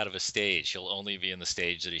Yoshi out of a stage. He'll only be in the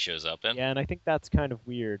stage that he shows up in. Yeah, and I think that's kind of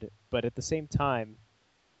weird, but at the same time,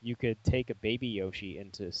 you could take a baby Yoshi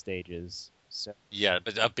into stages. So Yeah,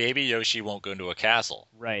 but a baby Yoshi won't go into a castle.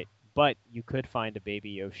 right, but you could find a baby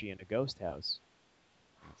Yoshi in a ghost house.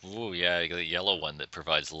 Ooh, yeah, the yellow one that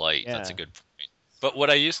provides light. That's a Yeah. good point. But what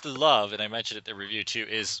I used to love, and I mentioned it in the review too,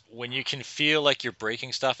 is when you can feel like you're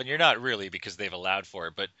breaking stuff, and you're not really because they've allowed for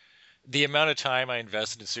it, but the amount of time I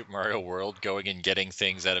invested in Super Mario World going and getting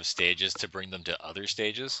things out of stages to bring them to other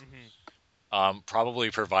stages, Hmm. probably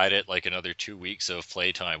provided like another 2 weeks of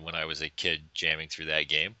playtime when I was a kid jamming through that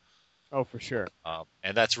game. Oh, for sure.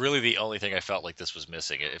 And that's really the only thing I felt like this was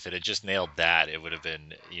missing. If it had just nailed that, it would have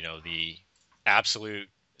been, the absolute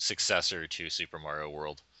successor to Super Mario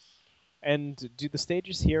World. And do the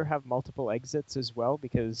stages here have multiple exits as well?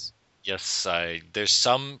 Because Yes, there's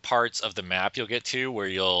some parts of the map you'll get to where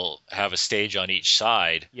you'll have a stage on each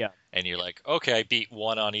side, yeah. and you're like, okay, I beat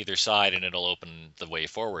one on either side, and it'll open the way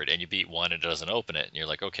forward. And you beat one, and it doesn't open it, and you're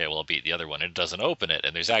like, okay, well, I'll beat the other one, and it doesn't open it.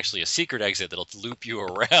 And there's actually a secret exit that'll loop you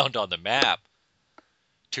around on the map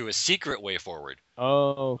to a secret way forward.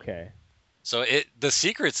 Oh, okay. So the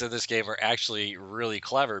secrets of this game are actually really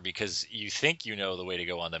clever because you think you know the way to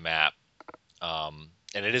go on the map,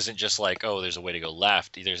 and it isn't just like, oh, there's a way to go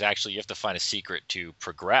left. There's actually, you have to find a secret to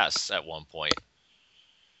progress at one point,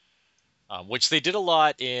 which they did a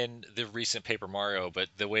lot in the recent Paper Mario, but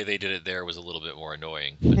the way they did it there was a little bit more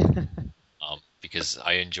annoying. But because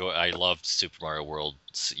I loved Super Mario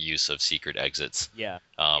World's use of secret exits. Yeah.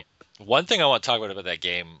 Um, one thing I want to talk about that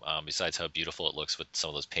game, besides how beautiful it looks with some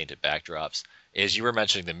of those painted backdrops, is you were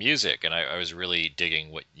mentioning the music, and I was really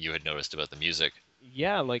digging what you had noticed about the music.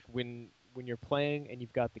 Yeah, like when you're playing and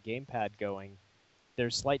you've got the gamepad going,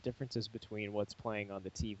 there's slight differences between what's playing on the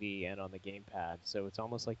TV and on the gamepad. So it's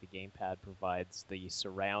almost like the gamepad provides the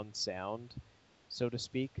surround sound, so to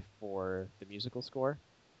speak, for the musical score,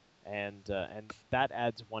 and that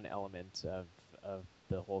adds one element of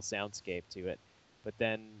the whole soundscape to it. But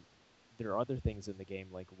then there are other things in the game,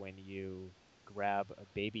 like when you grab a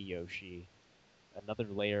baby Yoshi, another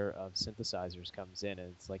layer of synthesizers comes in,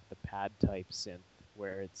 and it's like the pad type synth,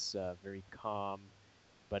 where it's very calm,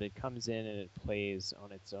 but it comes in and it plays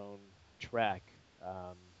on its own track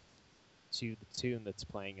um, to the tune that's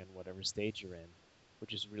playing in whatever stage you're in,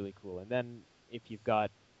 which is really cool. And then if you've got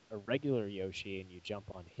a regular Yoshi and you jump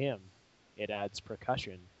on him, it adds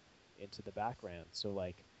percussion into the background. So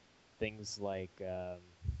like things like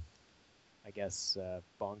I guess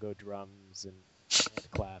bongo drums and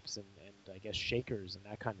hand claps and I guess shakers and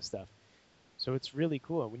that kind of stuff. So it's really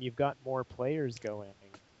cool. And when you've got more players going,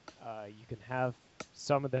 you can have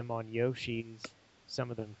some of them on Yoshis,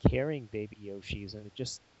 some of them carrying baby Yoshis, and it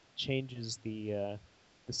just changes the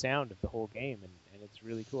sound of the whole game, and it's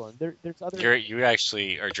really cool. And there's other. You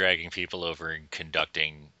actually are dragging people over and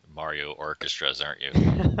conducting Mario orchestras, aren't you?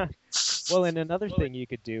 Well, and another thing you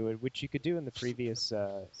could do, which you could do in the previous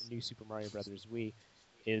New Super Mario Brothers Wii,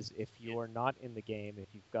 is if you're not in the game, if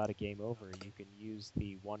you've got a game over, you can use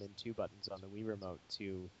the one and two buttons on the Wii remote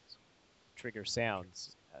to trigger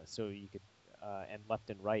sounds. So you could, and left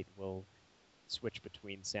and right will switch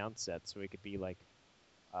between sound sets. So it could be like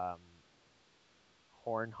um,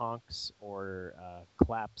 horn honks or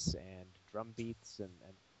claps and drum beats and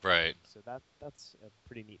Right. so that's a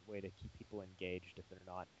pretty neat way to keep people engaged if they're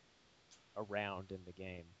not around in the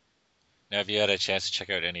game. Now, have you had a chance to check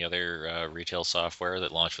out any other retail software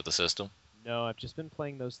that launched with the system? No, I've just been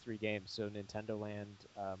playing those three games, so Nintendo Land,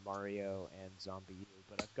 Mario, and Zombie U.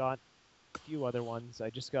 But I've got a few other ones. I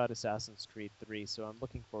just got Assassin's Creed 3, so I'm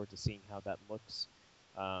looking forward to seeing how that looks.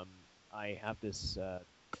 Um, I have this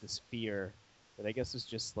fear that I guess is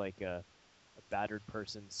just like a battered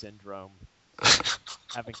person syndrome,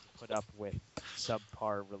 having to put up with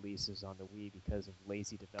subpar releases on the Wii because of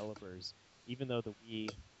lazy developers. Even though the Wii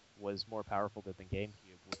was more powerful than the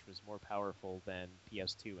GameCube, which was more powerful than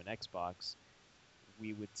PS2 and Xbox,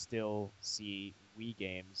 we would still see Wii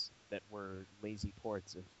games that were lazy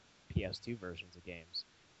ports of PS2 versions of games.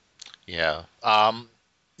 Yeah.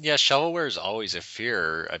 Yeah, shovelware is always a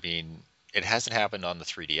fear. I mean, it hasn't happened on the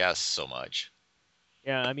 3DS so much.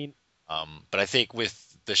 Yeah, I mean, But I think with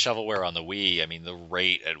the shovelware on the Wii, I mean, the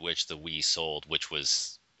rate at which the Wii sold, which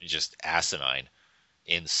was just asinine,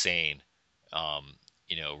 insane,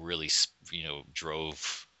 really,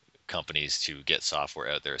 drove companies to get software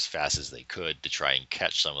out there as fast as they could to try and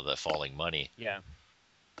catch some of the falling money. yeah,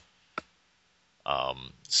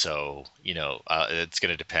 So, it's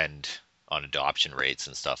going to depend on adoption rates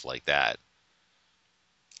and stuff like that.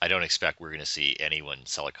 I don't expect we're going to see anyone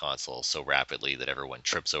sell a console so rapidly that everyone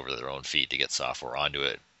trips over their own feet to get software onto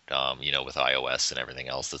it, with iOS and everything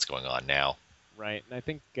else that's going on now. right. And I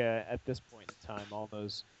think at this point in time, all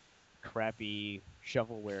those crappy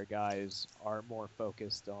shovelware guys are more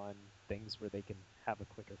focused on things where they can have a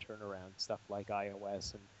quicker turnaround, stuff like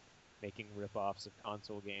iOS and making rip-offs of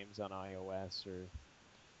console games on iOS or,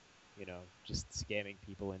 just scamming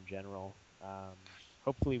people in general. Um,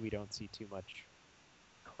 Hopefully we don't see too much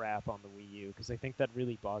crap on the Wii U because I think that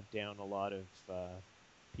really bogged down a lot of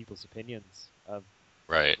people's opinions of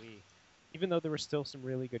Right. the Wii. Even though there were still some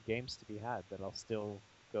really good games to be had that I'll still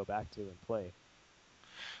go back to and play.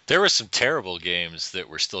 There were some terrible games that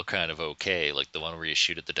were still kind of okay, like the one where you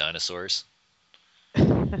shoot at the dinosaurs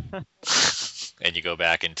and you go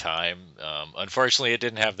back in time. Unfortunately, it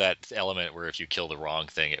didn't have that element where if you kill the wrong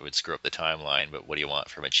thing, it would screw up the timeline. But what do you want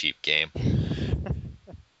from a cheap game?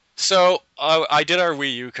 So I did our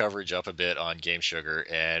Wii U coverage up a bit on Game Sugar,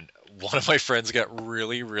 and one of my friends got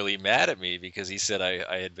really, really mad at me because he said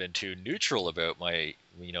I had been too neutral about my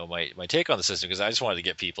take on the system because I just wanted to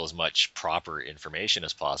get people as much proper information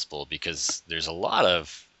as possible because there's a lot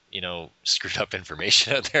of screwed up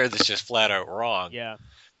information out there that's just flat out wrong. Yeah.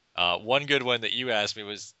 One good one that you asked me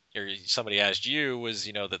was, or somebody asked you was,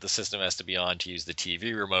 that the system has to be on to use the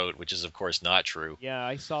TV remote, which is of course not true. Yeah,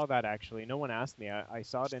 I saw that actually. No one asked me. I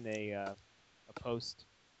saw it in a post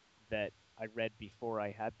that I read before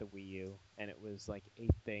I had the Wii U, and it was like 8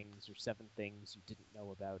 things or 7 things you didn't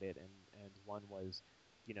know about it, and one was,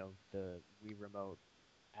 the Wii remote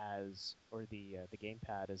as or the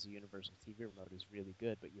gamepad as a universal TV remote is really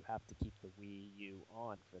good, but you have to keep the Wii U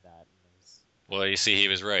on for that. Well, you see, he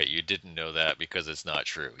was right. You didn't know that because it's not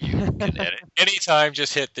true. And You I can was edit anytime.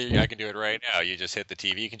 Just hit the. I can do it right now. You just hit the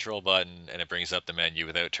TV control button, and it brings up the menu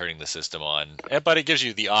without turning the system on. But it gives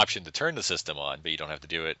you the option to turn the system on, but you don't have to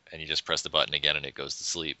do it. And you just press the button again, and it goes to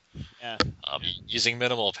sleep, yeah, using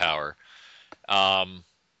minimal power. Um,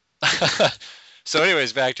 so,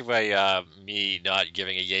 anyways, back to my me not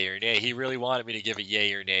giving a yay or nay. He really wanted me to give a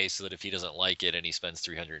yay or nay, so that if he doesn't like it and he spends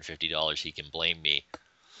 $350, he can blame me.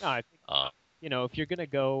 no, I think Uh, if you're gonna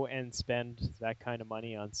go and spend that kind of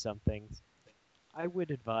money on something, I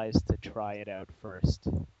would advise to try it out first.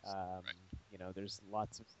 There's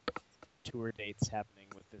lots of tour dates happening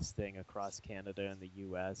with this thing across Canada and the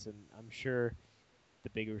U.S., and I'm sure the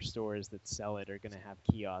bigger stores that sell it are going to have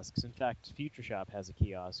kiosks. In fact, Future Shop has a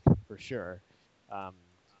kiosk for sure. Um,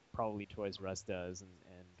 Probably Toys R Us does, and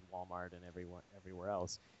Walmart and everywhere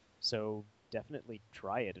else. So definitely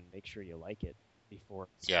try it and make sure you like it. before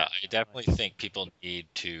Yeah, spending I that definitely much. think people need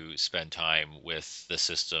to spend time with the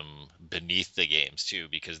system beneath the games too,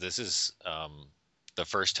 because this is the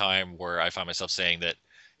first time where I find myself saying that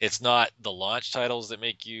it's not the launch titles that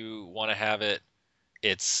make you want to have it.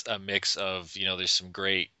 It's a mix of,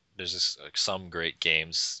 there's some great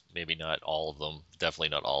games, maybe not all of them, definitely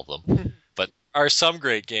not all of them, but are some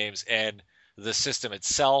great games, and the system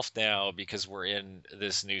itself now, because we're in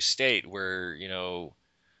this new state where,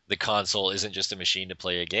 the console isn't just a machine to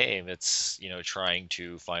play a game. It's, trying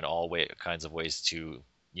to find kinds of ways to,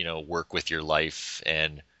 work with your life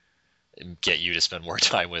and get you to spend more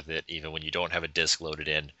time with it, even when you don't have a disc loaded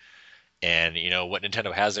in. And, what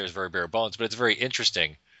Nintendo has there is very bare bones, but it's very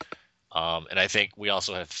interesting. And I think we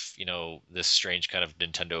also have, this strange kind of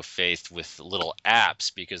Nintendo faith with little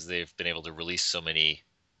apps because they've been able to release so many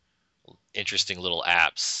interesting little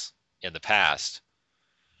apps in the past,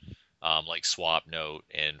 like Swap Note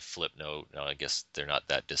and Flip Note. Now, I guess they're not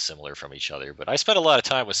that dissimilar from each other, but I spent a lot of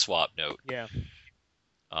time with Swap Note. Yeah.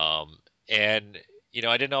 Um, and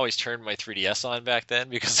I didn't always turn my 3DS on back then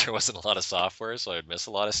because there wasn't a lot of software, so I'd miss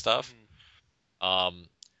a lot of stuff. Mhm. Um,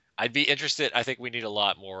 I'd be interested. I think we need a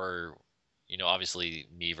lot more. Obviously,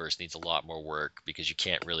 Miiverse needs a lot more work because you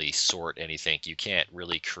can't really sort anything. You can't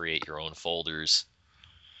really create your own folders.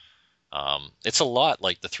 It's a lot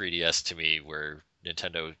like the 3DS to me, where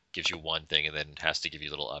Nintendo gives you one thing and then has to give you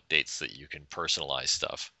little updates that you can personalize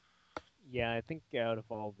stuff. Yeah, I think out of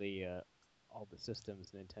all the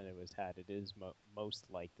systems Nintendo has had, it is most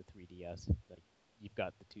like the 3DS. Like you've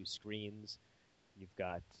got the two screens, you've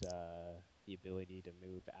got the ability to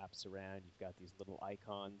move apps around, you've got these little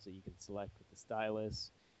icons that you can select with the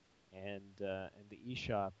stylus, and the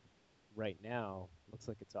eShop right now looks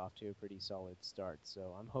like it's off to a pretty solid start.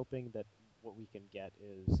 So I'm hoping that what we can get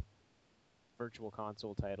is virtual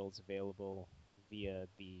console titles available via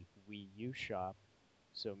the Wii U shop.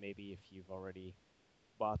 So maybe if you've already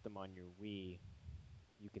bought them on your Wii,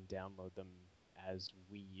 you can download them as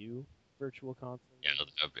Wii U virtual console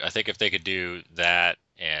games. I think if they could do that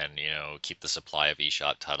and keep the supply of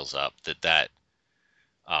eShop titles up,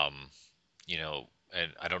 um,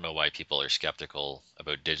 and I don't know why people are skeptical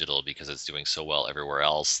about digital because it's doing so well everywhere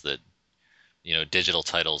else that digital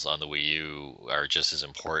titles on the Wii U are just as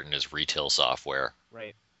important as retail software.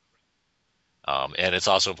 Right. And it's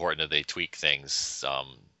also important that they tweak things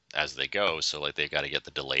as they go. So like they've got to get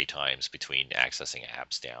the delay times between accessing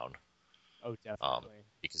apps down, Oh, um, definitely.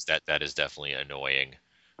 because that is definitely annoying.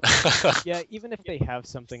 Yeah, even if they have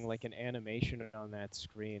something like an animation on that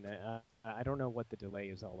screen, I don't know what the delay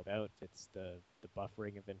is all about. If it's the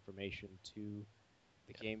buffering of information to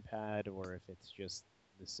the gamepad, or if it's just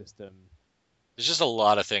the system. There's just a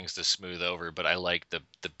lot of things to smooth over, but I like the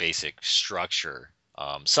basic structure.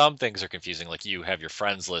 Some things are confusing, like you have your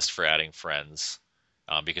friends list for adding friends,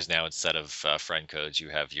 because now instead of friend codes, you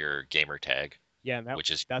have your gamer tag, Yeah, and which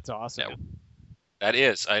is that's awesome. network. That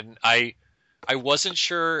is, I wasn't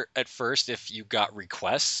sure at first if you got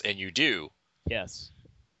requests, and you do, Yes.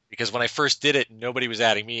 because when I first did it, nobody was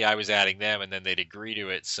adding me, I was adding them, and then they'd agree to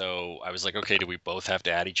it. So I was like, okay, do we both have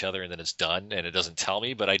to add each other? And then it's done, and it doesn't tell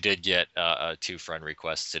me. But I did get two friend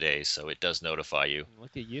requests today, so it does notify you.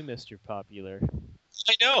 Look at you, Mr. Popular.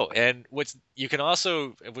 I know, and what's you can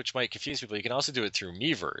also, which might confuse people, you can also do it through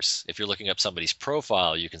Miiverse. If you're looking up somebody's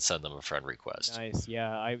profile, you can send them a friend request. Nice. Yeah,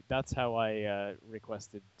 I that's how I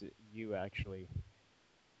requested you actually.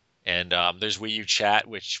 And there's Wii U Chat,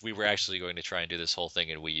 which we were actually going to try and do this whole thing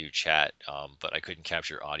in Wii U Chat, but I couldn't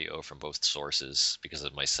capture audio from both sources because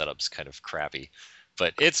of my setup's kind of crappy.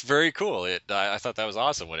 But it's very cool. I thought that was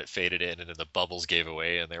awesome when it faded in and then the bubbles gave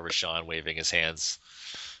away and there was Sean waving his hands.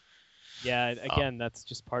 Yeah, Um, again, that's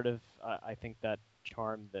just part of I think that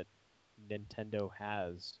charm that Nintendo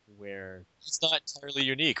has, where it's not entirely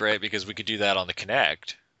unique, right? Because we could do that on the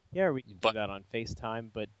Kinect, yeah, we can do but that on FaceTime,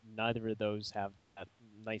 but neither of those have that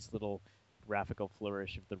nice little graphical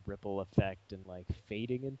flourish of the ripple effect and like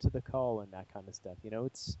fading into the call and that kind of stuff.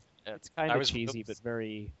 It's kind I of was cheesy but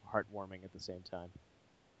very heartwarming at the same time.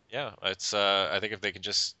 yeah, it's I think if they can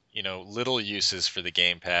just, little uses for the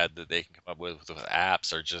gamepad that they can come up with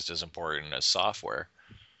apps are just as important as software.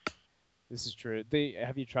 This is true.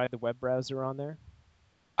 Have you tried the web browser on there?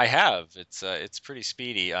 I have. It's pretty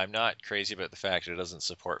speedy. I'm not crazy about the fact that it doesn't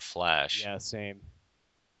support Flash, Yeah, same.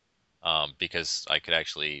 because I could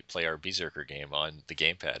actually play our Berserker game on the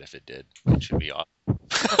gamepad if it did, which would be awesome.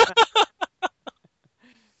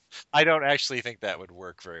 I don't actually think that would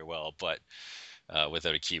work very well, but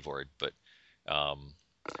without a keyboard. But um,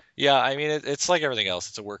 yeah, I mean, it's like everything else.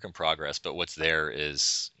 It's a work in progress. But what's there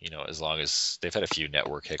is, as long as they've had a few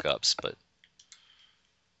network hiccups, but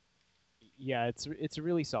yeah, it's a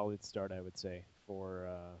really solid start, I would say, for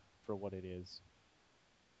what it is.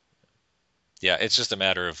 Yeah, it's just a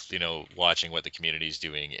matter of, watching what the community's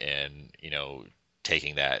doing and,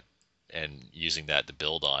 taking that and using that to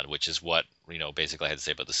build on, which is what, basically I had to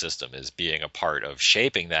say about the system is being a part of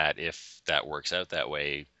shaping that if that works out that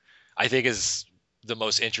way, I think is the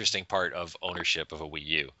most interesting part of ownership of a Wii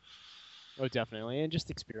U. Oh, definitely, and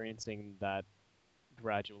just experiencing that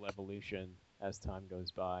gradual evolution as time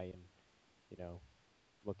goes by, and you know,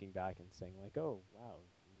 looking back and saying like, oh wow,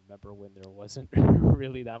 remember when there wasn't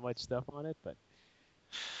really that much stuff on it? But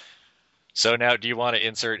So now, do you want to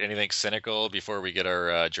insert anything cynical before we get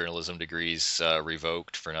our journalism degrees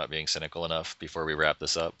revoked for not being cynical enough before we wrap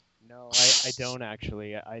this up? no, I don't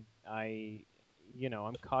actually. I'm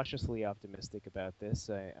cautiously optimistic about this.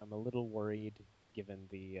 I'm a little worried given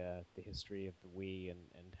the history of the Wii and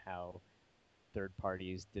how third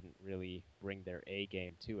parties didn't really bring their A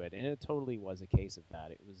game to it. And it totally was a case of that.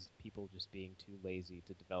 It was people just being too lazy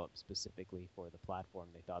to develop specifically for the platform.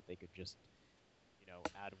 They thought they could just,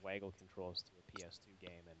 add waggle controls to a PS2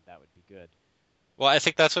 game and that would be good. Well, I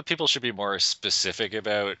think that's what people should be more specific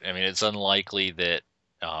about. I mean, it's unlikely that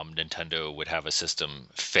Nintendo would have a system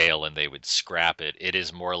fail and they would scrap it. It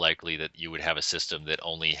is more likely that you would have a system that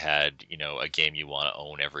only had, a game you want to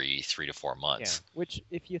own every 3 to 4 Yeah, months. which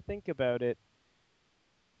if you think about it,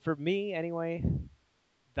 for me anyway,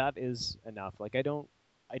 that is enough. Like I don't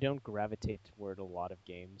gravitate toward a lot of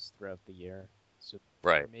games throughout the year. So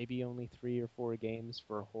there Right. may be only 3 or 4 games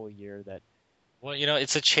for a whole year that Well,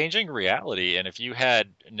 it's a changing reality. And if you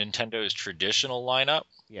had Nintendo's traditional lineup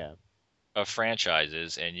yeah, of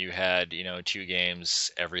franchises and you had, two games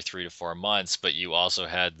every 3 to 4 months, but you also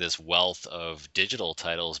had this wealth of digital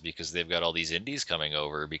titles because they've got all these indies coming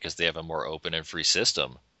over because they have a more open and free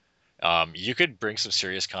system. You could bring some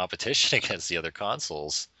serious competition against the other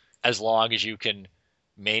consoles as long as you can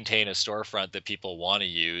maintain a storefront that people want to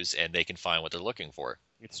use and they can find what they're looking for.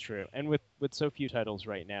 it's true. And with so few titles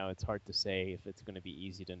right now, it's hard to say if it's going to be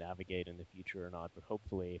easy to navigate in the future or not, but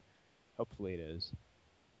hopefully it is.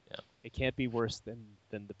 Yeah. It can't be worse than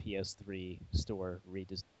the PS3 store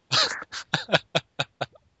redesign.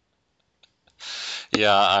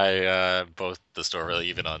 Yeah, I both the store really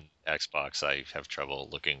even on Xbox, I have trouble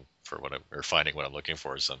looking for what I'm or finding what I'm looking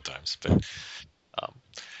for sometimes. But um,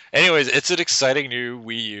 anyways, it's an exciting new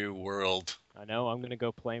Wii U world. I know I'm going to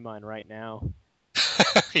go play mine right now.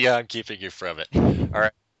 Yeah, I'm keeping you from it. All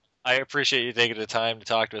right, I appreciate you taking the time to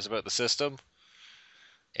talk to us about the system.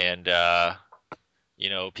 And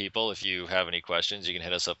people, if you have any questions, you can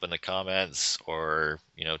hit us up in the comments or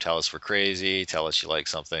tell us we're crazy, tell us you like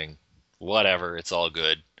something, whatever. It's all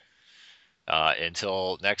good.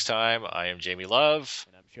 Until next time, I am Jamie Love,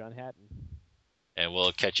 And I'm Shaun Hatton. and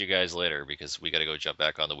we'll catch you guys later because we got to go jump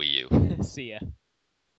back on the Wii U. See ya.